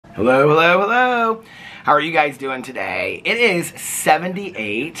Hello, hello, hello. How are you guys doing today? It is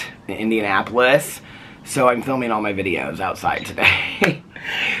 78 in Indianapolis, so I'm filming all my videos outside today.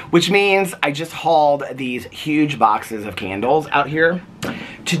 Which means I just hauled these huge boxes of candles out here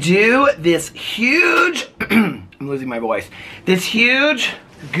to do this huge, I'm losing my voice, this huge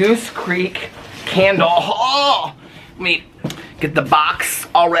Goose Creek candle haul. Let me get the box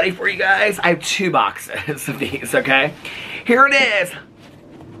all ready for you guys. I have 2 boxes of these, okay? Here it is.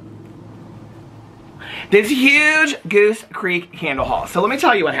 This huge Goose Creek candle haul. So let me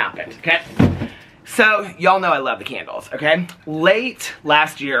tell you what happened, okay? So, y'all know I love the candles, okay? Late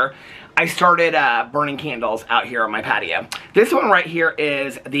last year, I started burning candles out here on my patio. This one right here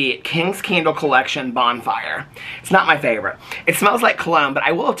is the King's Candle Collection Bonfire. It's not my favorite. It smells like cologne, but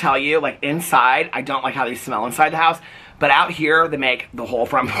I will tell you, like inside, I don't like how these smell inside the house. But out here, they make the whole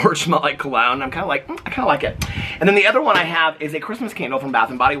front porch smell like cologne. I'm kind of like, I kind of like it. And then the other one I have is a Christmas candle from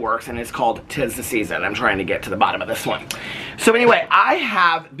Bath & Body Works, and it's called 'Tis the Season. I'm trying to get to the bottom of this one. So anyway, I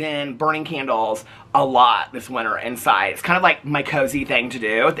have been burning candles a lot this winter inside. It's kind of like my cozy thing to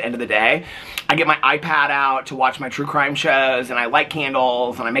do at the end of the day. I get my iPad out to watch my true crime shows, and I light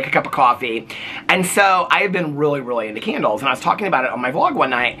candles, and I make a cup of coffee. And so I have been really, really into candles, and I was talking about it on my vlog one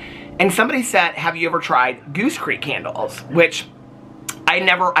night, and somebody said, have you ever tried Goose Creek candles? Which I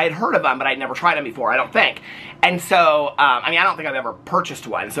had heard of them, but I'd never tried them before, I don't think. And so, I mean, I don't think I've ever purchased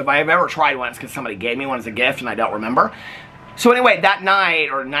one. So if I've ever tried one, it's because somebody gave me one as a gift and I don't remember. So anyway, that night,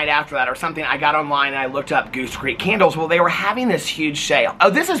 or night after that or something, I got online and I looked up Goose Creek candles. Well, they were having this huge sale. Oh,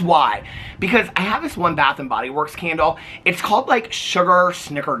 this is why. Because I have this one Bath & Body Works candle. It's called like Sugar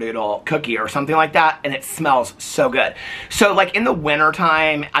Snickerdoodle Cookie or something like that, and it smells so good. So like in the winter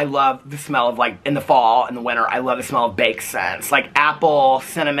time, I love the smell of, like in the fall, in the winter, I love the smell of baked scents. Like apple,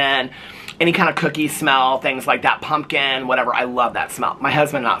 cinnamon, any kind of cookie smell, things like that, pumpkin, whatever. I love that smell. My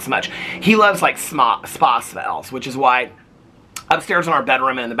husband, not so much. He loves like spa smells, which is why upstairs in our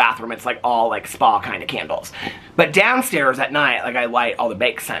bedroom and in the bathroom, it's like all like spa kind of candles. But downstairs at night, like I light all the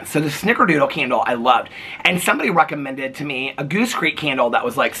baked scents. So the Snickerdoodle candle I loved. And somebody recommended to me a Goose Creek candle that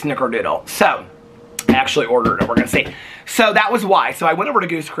was like Snickerdoodle. So I actually ordered it, we're gonna see. So that was why. So I went over to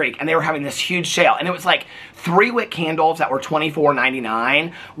Goose Creek and they were having this huge sale. And it was like 3-wick candles that were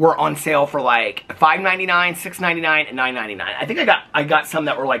 $24.99 were on sale for like $5.99, $6.99, and $9.99. I think I got some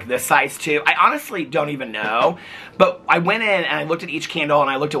that were like this size too. I honestly don't even know. But I went in and I looked at each candle and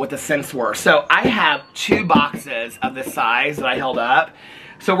I looked at what the scents were. So I have 2 boxes of this size that I held up.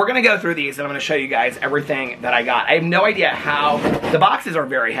 So we're going to go through these and I'm going to show you guys everything that I got. I have no idea how. The boxes are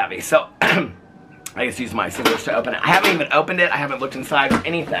very heavy. So I just used my scissors to open it. I haven't even opened it. I haven't looked inside or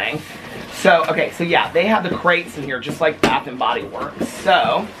anything. So, okay, so yeah, they have the crates in here just like Bath & Body Works.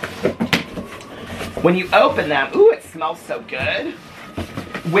 So, when you open them, ooh, it smells so good.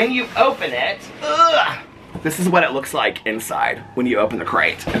 When you open it, ugh, this is what it looks like inside when you open the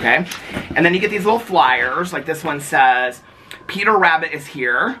crate, okay? And then you get these little flyers, like this one says, Peter Rabbit is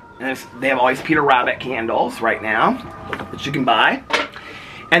here. And they have all these Peter Rabbit candles right now that you can buy.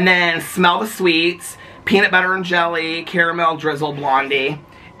 And then Smell the Sweets, Peanut Butter and Jelly, Caramel Drizzle Blondie.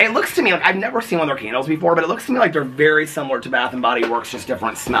 It looks to me like, I've never seen one of their candles before, but it looks to me like they're very similar to Bath & Body Works, just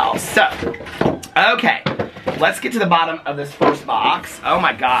different smells. So, okay, let's get to the bottom of this first box. Oh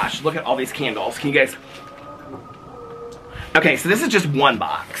my gosh, look at all these candles. Can you guys... Okay, so this is just one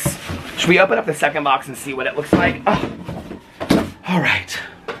box. Should we open up the second box and see what it looks like? Oh. All right.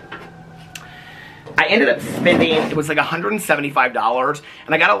 I ended up spending, it was like $175,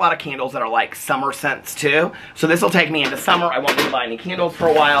 and I got a lot of candles that are like summer scents too. So this will take me into summer. I won't be buying any candles for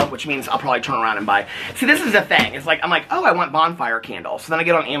a while, which means I'll probably turn around and buy. See, this is the thing. It's like, I'm like, oh, I want bonfire candles. So then I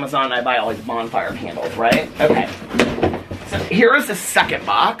get on Amazon and I buy all these bonfire candles, right? Okay. So here is the second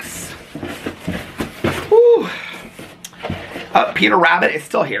box. Whew. Oh, Peter Rabbit is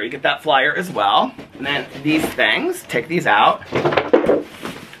still here. You get that flyer as well. And then these things, take these out.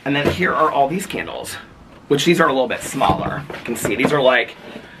 And then here are all these candles, which these are a little bit smaller. You can see these are like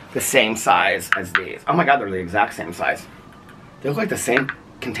the same size as these. Oh my God, they're the exact same size. They look like the same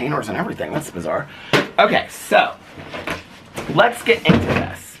containers and everything. That's bizarre. Okay, so let's get into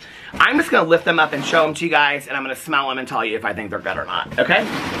this. I'm just gonna lift them up and show them to you guys, and I'm gonna smell them and tell you if I think they're good or not, okay?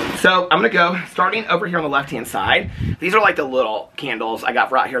 So I'm gonna go, starting over here on the left-hand side. These are like the little candles I got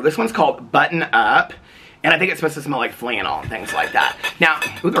for out here. This one's called Button Up. And I think it's supposed to smell like flannel and things like that. Now,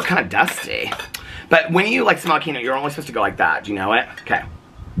 ooh, they're kind of dusty. But when you like smell a candle, you're only supposed to go like that. Do you know it? Okay.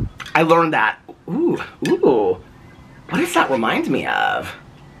 I learned that. Ooh, ooh. What does that remind me of?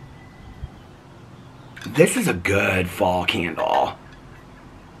 This is a good fall candle.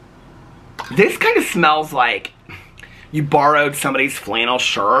 This kind of smells like You borrowed somebody's flannel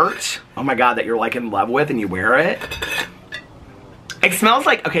shirt. Oh my God, that you're like in love with and you wear it. It smells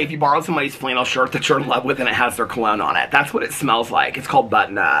like, okay, if you borrowed somebody's flannel shirt that you're in love with and it has their cologne on it. That's what it smells like. It's called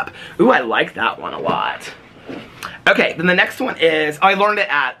Button Up. Ooh, I like that one a lot. Okay, then the next one is, oh, I learned it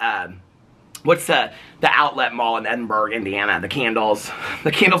at, what's the outlet mall in Edinburgh, Indiana, the candles,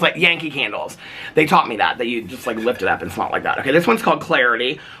 like Yankee candles. They taught me that you just like lift it up and smell it like that. Okay, this one's called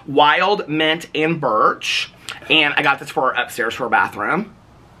Clarity, Wild Mint and Birch. And I got this for upstairs for a bathroom.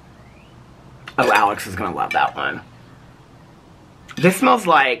 Oh, Alex is gonna love that one. This smells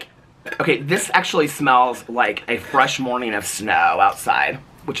like, okay, this actually smells like a fresh morning of snow outside,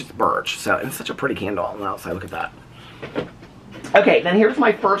 which is birch. So it's such a pretty candle on the outside, look at that. Okay, then here's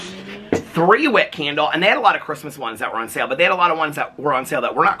my first 3-wick candle, and they had a lot of Christmas ones that were on sale, but they had a lot of ones that were on sale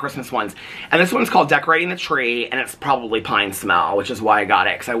that were not Christmas ones. And this one's called Decorating the Tree, and it's probably pine smell, which is why I got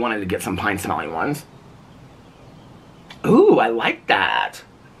it, because I wanted to get some pine smelling ones. Ooh, I like that.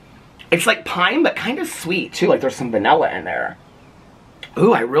 It's like pine, but kind of sweet, too, like there's some vanilla in there.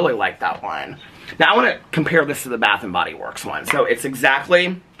 Ooh, I really like that one. Now I want to compare this to the Bath & Body Works one. So it's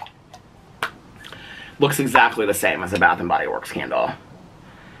exactly, looks exactly the same as the Bath & Body Works candle.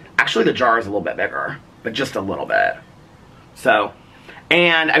 Actually, the jar is a little bit bigger, but just a little bit. So,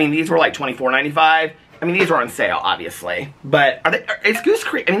 and I mean, these were like $24.95. I mean, these were on sale, obviously. But is Goose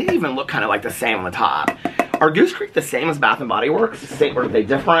Creek, I mean, they even look kind of like the same on the top. Are Goose Creek the same as Bath & Body Works? Or are they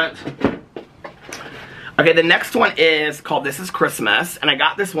different? Okay, the next one is called This Is Christmas, and I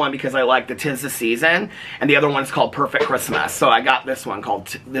got this one because I like the 'Tis the Season, and the other one's called Perfect Christmas. So I got this one called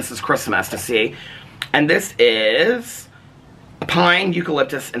This Is Christmas to see. And this is pine,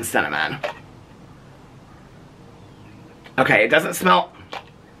 eucalyptus, and cinnamon. Okay, it doesn't smell,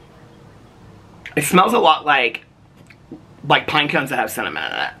 it smells a lot like pine cones that have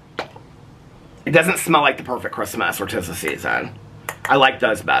cinnamon in it. It doesn't smell like the Perfect Christmas or 'Tis the Season. I like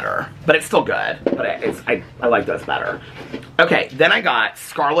those better, but it's still good. But I like those better. Okay, then I got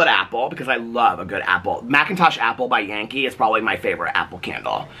Scarlet Apple because I love a good apple. Macintosh Apple by Yankee is probably my favorite apple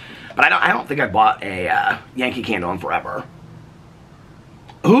candle. But I don't think I bought a Yankee candle in forever.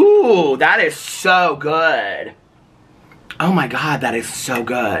 Ooh, that is so good. Oh my God, that is so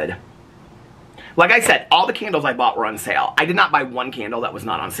good. Like I said, all the candles I bought were on sale. I did not buy one candle that was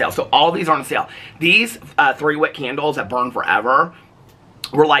not on sale. So all these are on sale. These 3-wick candles that burn forever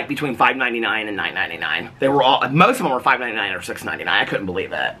were like between $5.99 and $9.99. They were all, most of them were $5.99 or $6.99. I couldn't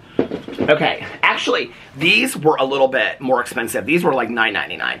believe it. Okay, actually, these were a little bit more expensive. These were like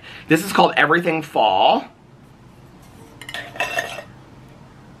 $9.99. This is called Everything Fall.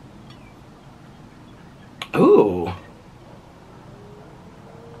 Ooh.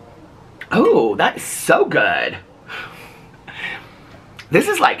 Oh, that is so good. This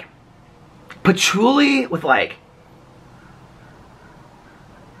is like patchouli with like,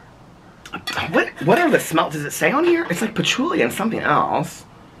 what are the smells? Does it say on here? It's like patchouli and something else.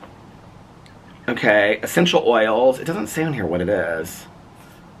 Okay, essential oils. It doesn't say on here what it is.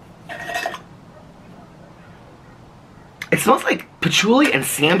 It smells like patchouli and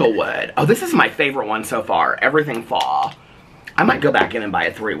sandalwood. Oh, this is my favorite one so far. Everything Fall. I might go back in and buy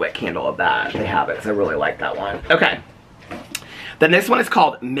a 3-wick candle of that. They have it because I really like that one. Okay. Then this one is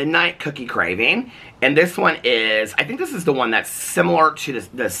called Midnight Cookie Craving. And this one is, I think this is the one that's similar to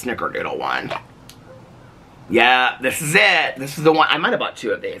the Snickerdoodle one. Yeah, this is it. This is the one. I might have bought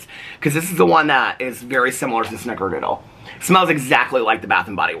 2 of these. Because this is the one that is very similar to Snickerdoodle. Smells exactly like the Bath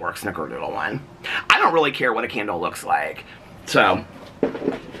 & Body Works Snickerdoodle one. I don't really care what a candle looks like. So,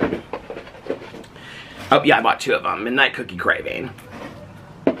 oh yeah, I bought 2 of them. Midnight Cookie Craving.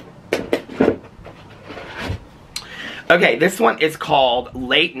 Okay, this one is called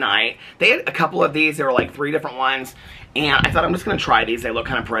Late Night. They had a couple of these. There were like 3 different ones. And I thought I'm just going to try these. They look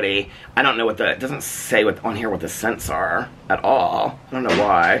kind of pretty. I don't know what it doesn't say on here what the scents are at all. I don't know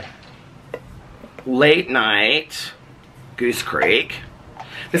why. Late Night Goose Creek.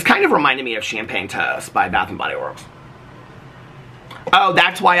 This kind of reminded me of Champagne Toast by Bath & Body Works. Oh,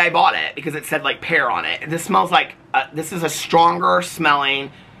 that's why I bought it. Because it said like pear on it. This smells like, this is a stronger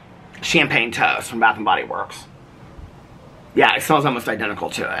smelling Champagne Toast from Bath & Body Works. Yeah, it smells almost identical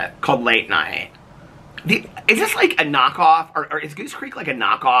to it. Called Late Night. Is this like a knockoff? Or is Goose Creek like a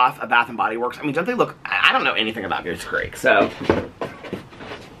knockoff of Bath & Body Works? I mean, don't they look... I don't know anything about Goose Creek, so...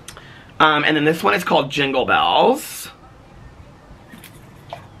 and then this one is called Jingle Bells.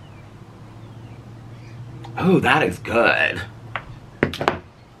 Oh, that is good.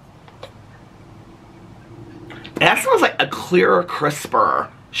 That smells like a clearer, crisper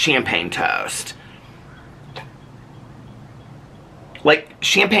Champagne Toast. Like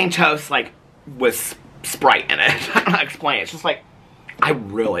Champagne Toast, like with Sprite in it. I don't know how to explain it. It's just like, I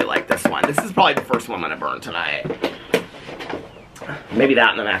really like this one. This is probably the first one I'm going to burn tonight. Maybe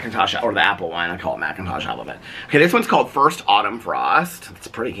that and the Macintosh, or the Apple one. I call it Macintosh Element. Okay, this one's called First Autumn Frost. It's a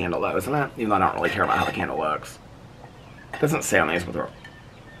pretty candle though, isn't it? Even though I don't really care about how the candle looks. It doesn't say on these, but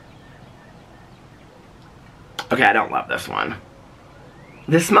okay, I don't love this one.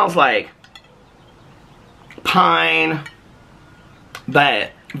 This smells like pine,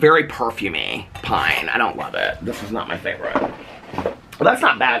 but very perfumey pine. I don't love it. This is not my favorite. Well, that's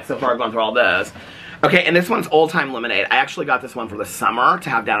not bad so far. I've gone through all those. Okay, and this one's Old Time Lemonade. I actually got this one for the summer to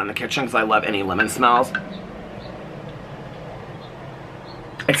have down in the kitchen because I love any lemon smells.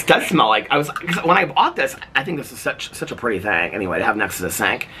 It does smell like, when I bought this, I think this is such a pretty thing, anyway, to have next to the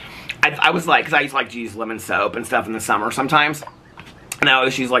sink. I was like, because I used to like to use lemon soap and stuff in the summer sometimes. And I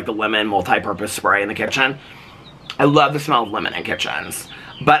always use like the lemon multi-purpose spray in the kitchen. I love the smell of lemon in kitchens.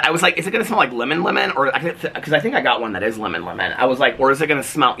 But I was like, is it going to smell like lemon? Or, because I think I got one that is lemon. I was like, or is it going to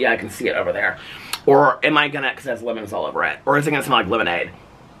smell, yeah, I can see it over there. Or am I going to, because it has lemons all over it. Or is it going to smell like lemonade?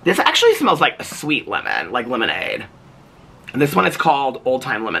 This actually smells like a sweet lemon, like lemonade. And this one is called Old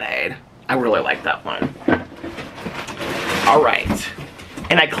Time Lemonade. I really like that one. All right.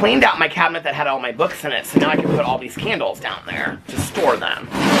 And I cleaned out my cabinet that had all my books in it, so now I can put all these candles down there to store them.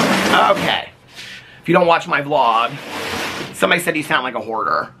 Okay. If you don't watch my vlog, somebody said you sound like a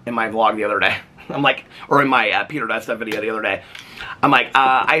hoarder in my vlog the other day. I'm like, or in my Peter Does Stuff video the other day. I'm like,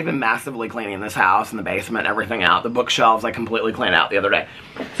 I've been massively cleaning this house and the basement and everything out. The bookshelves I completely cleaned out the other day.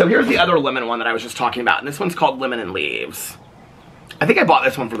 So here's the other lemon one that I was just talking about. And this one's called Lemon and Leaves. I think I bought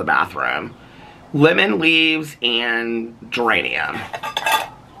this one for the bathroom. Lemon, leaves, and geranium.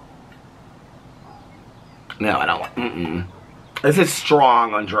 No, I don't like, This is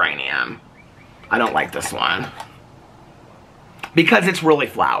strong on geranium. I don't like this one. Because it's really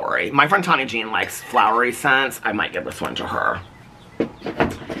flowery. My friend Tanya Jean likes flowery scents. I might give this one to her.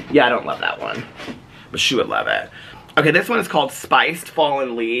 Yeah, I don't love that one. But she would love it. Okay, this one is called Spiced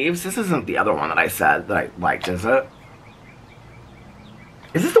Fallen Leaves. This isn't the other one that I said that I liked, is it?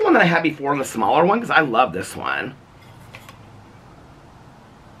 Is this the one that I had before, the smaller one? Because I love this one.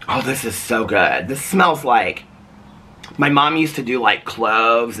 Oh, this is so good. This smells like... My mom used to do like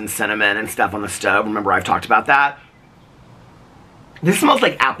cloves and cinnamon and stuff on the stove. Remember I've talked about that? This smells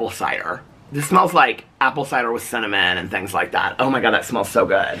like apple cider. This smells like apple cider with cinnamon and things like that. Oh my god, that smells so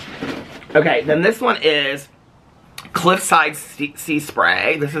good. Okay, then this one is Cliffside Sea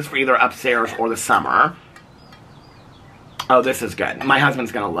Spray. This is for either upstairs or the summer. Oh, this is good. My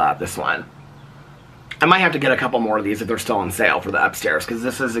husband's gonna love this one. I might have to get a couple more of these if they're still on sale for the upstairs, because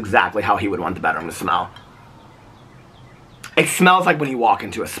this is exactly how he would want the bedroom to smell. It smells like when you walk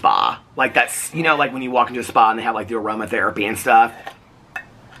into a spa. Like that's, you know, like when you walk into a spa and they have like the aromatherapy and stuff.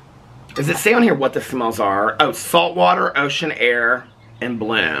 Does it say on here what the smells are? Oh, saltwater, ocean air, and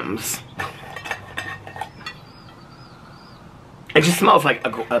blooms. It just smells like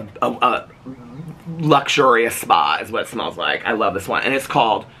a luxurious spa is what it smells like. I love this one. And it's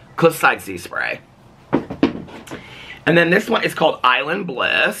called Cliffside Sea Spray. And then this one is called Island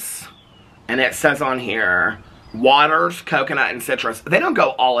Bliss. And it says on here, waters, coconut, and citrus. They don't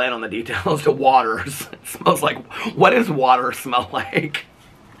go all in on the details to waters. It smells like, what does water smell like?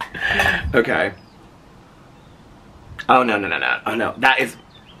 Okay. Oh, no. Oh, no. That is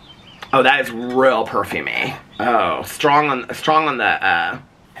real perfumey. Oh, strong on the, I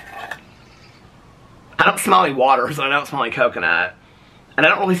don't smell any water, so I don't smell any coconut. And I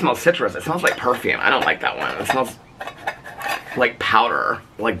don't really smell citrus. It smells like perfume. I don't like that one. It smells like powder,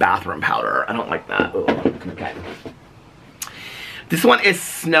 like bathroom powder. I don't like that. Ooh, okay. This one is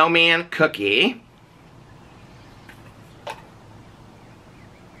Snowman Cookie.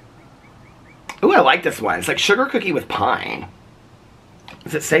 Ooh, I like this one. It's like sugar cookie with pine.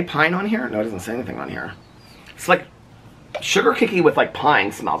 Does it say pine on here? No, it doesn't say anything on here. It's like sugar cookie with like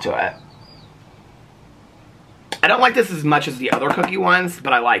pine smell to it. I don't like this as much as the other cookie ones,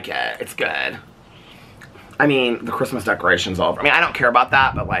 but I like it. It's good. I mean, the Christmas decoration's all over. I mean, I don't care about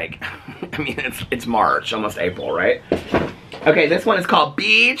that, but like, I mean, it's March, almost April, right? Okay, this one is called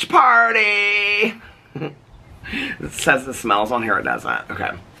Beach Party. It says the smells on here, it doesn't.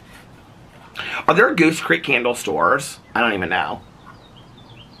 Okay. Are there Goose Creek candle stores? I don't even know.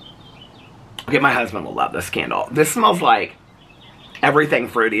 Okay, my husband will love this candle. This smells like everything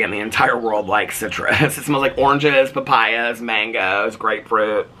fruity in the entire world likes citrus. It smells like oranges, papayas, mangoes,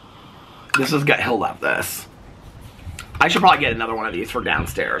 grapefruit. This is good. He'll love this. I should probably get another one of these for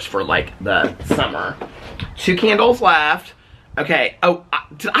downstairs for like the summer. 2 candles left. Okay. Oh,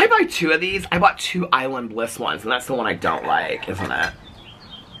 did I buy 2 of these? I bought 2 Island Bliss ones, and that's the one I don't like, isn't it?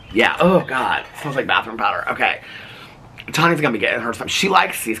 Yeah, oh God, it smells like bathroom powder. Okay, Tani's gonna be getting her some. She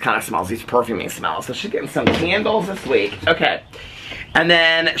likes these kind of smells, these perfumey smells. So she's getting some candles this week. Okay, and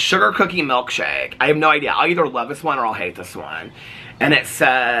then sugar cookie milkshake. I have no idea. I'll either love this one or I'll hate this one. And it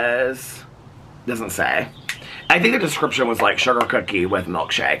says, doesn't say. I think the description was like sugar cookie with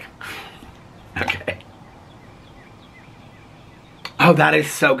milkshake. Okay. Oh, that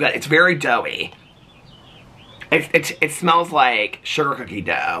is so good. It's very doughy. It smells like sugar cookie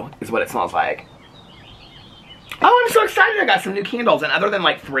dough is what it smells like. Oh, I'm so excited I got some new candles. And other than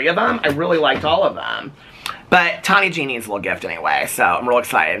like 3 of them, I really liked all of them. But Tani G needs a little gift anyway, so I'm real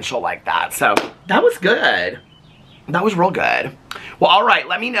excited and she'll like that. So that was good. That was real good. Well, all right,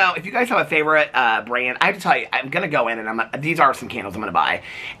 let me know if you guys have a favorite brand. I have to tell you, I'm going to go in and these are some candles I'm going to buy.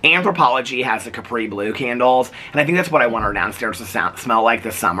 Anthropologie has the Capri Blue candles, and I think that's what I want our downstairs to smell like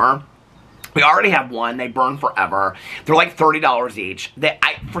this summer. We already have one. They burn forever. They're like $30 each.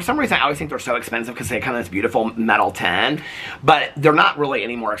 For some reason, I always think they're so expensive because they come in this beautiful metal tin. But they're not really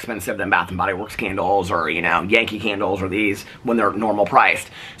any more expensive than Bath & Body Works candles or, you know, Yankee candles or these when they're normal priced.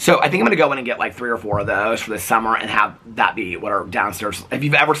 So I think I'm going to go in and get like 3 or 4 of those for this summer and have that be what are downstairs. If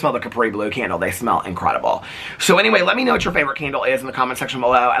you've ever smelled a Capri Blue candle, they smell incredible. So anyway, let me know what your favorite candle is in the comment section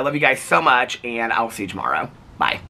below. I love you guys so much, and I'll see you tomorrow. Bye.